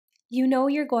You know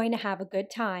you're going to have a good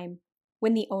time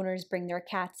when the owners bring their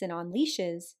cats in on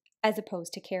leashes as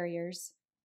opposed to carriers.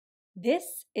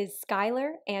 This is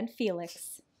Skylar and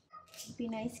Felix. Be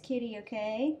nice kitty,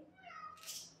 okay?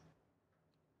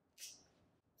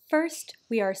 First,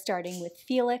 we are starting with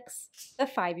Felix, the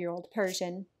 5-year-old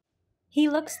Persian. He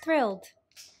looks thrilled.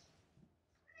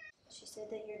 She said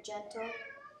that you're gentle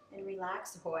and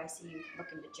relaxed. Oh, I see you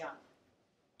looking to jump.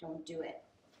 Don't do it.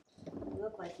 You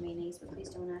look like mayonnaise, but please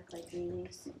don't act like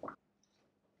mayonnaise.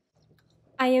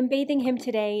 I am bathing him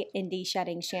today in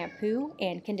de-shedding shampoo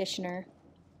and conditioner.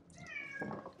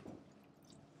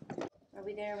 Are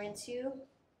we gonna rinse you?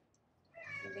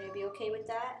 You're gonna be okay with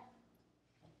that?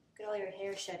 Look at all your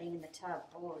hair shedding in the tub.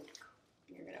 Oh,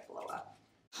 you're gonna blow up.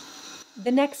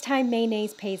 The next time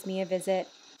Mayonnaise pays me a visit,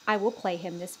 I will play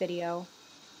him this video,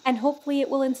 and hopefully it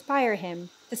will inspire him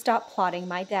to stop plotting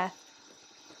my death.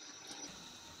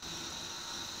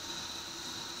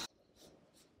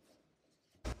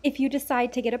 If you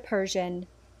decide to get a Persian,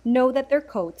 know that their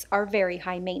coats are very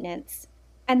high maintenance,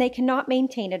 and they cannot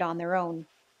maintain it on their own.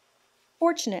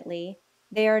 Fortunately,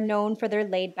 they are known for their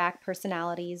laid-back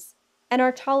personalities and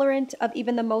are tolerant of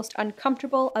even the most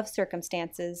uncomfortable of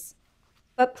circumstances.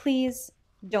 But please,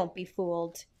 don't be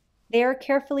fooled. They are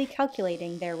carefully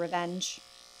calculating their revenge.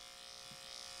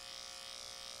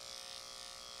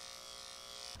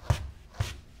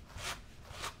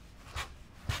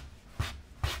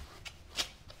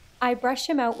 I brush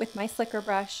him out with my slicker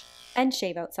brush and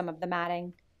shave out some of the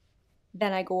matting.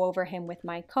 Then I go over him with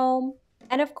my comb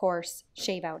and, of course,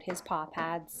 shave out his paw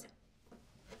pads.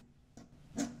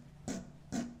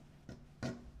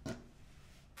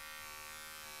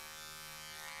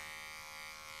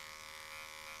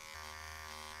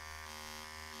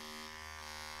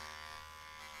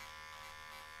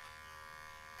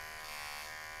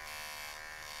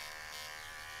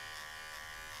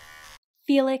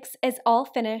 Felix is all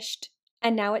finished,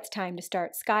 and now it's time to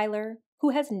start Skylar, who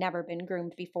has never been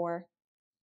groomed before.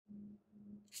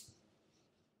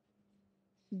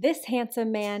 This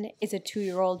handsome man is a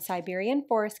 2-year-old Siberian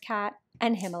forest cat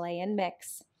and Himalayan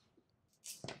mix.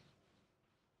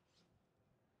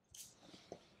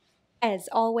 As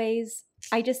always,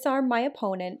 I disarm my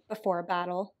opponent before a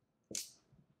battle.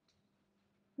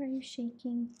 Why are you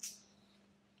shaking?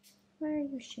 Why are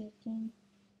you shaking?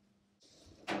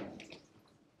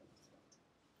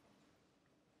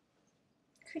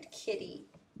 Good kitty.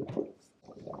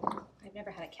 I've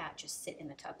never had a cat just sit in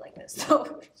the tub like this,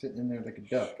 though. Sitting in there like a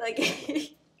duck.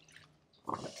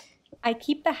 I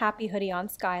keep the happy hoodie on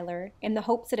Skylar in the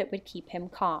hopes that it would keep him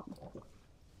calm.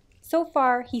 So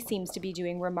far, he seems to be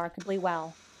doing remarkably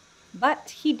well, but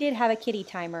he did have a kitty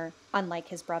timer, unlike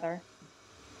his brother.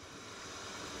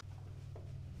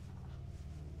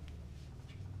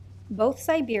 Both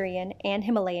Siberian and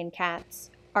Himalayan cats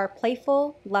are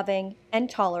playful, loving, and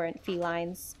tolerant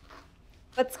felines.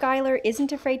 But Skylar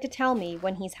isn't afraid to tell me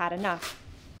when he's had enough.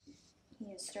 He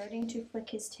is starting to flick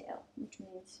his tail, which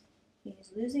means he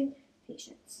is losing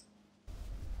patience.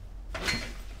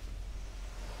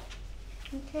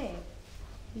 Okay,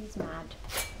 he's mad.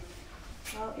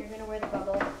 Well, you're gonna wear the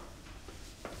bubble.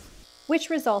 Which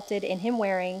resulted in him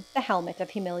wearing the helmet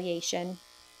of humiliation.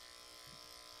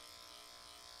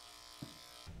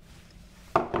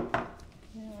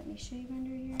 Let me shave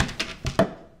under here.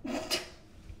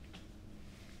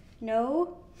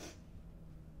 No.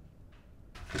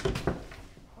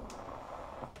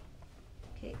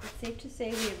 Okay, it's safe to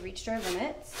say we have reached our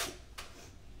limits.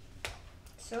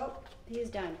 So, he is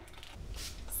done.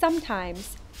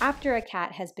 Sometimes, after a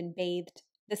cat has been bathed,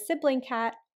 the sibling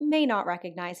cat may not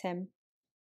recognize him.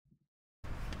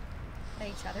 At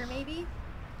each other, maybe?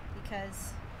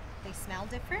 Because they smell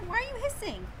different? Why are you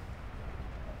hissing?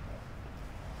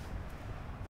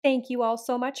 Thank you all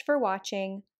so much for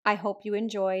watching. I hope you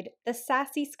enjoyed the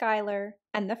sassy Skylar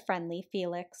and the friendly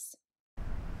Felix.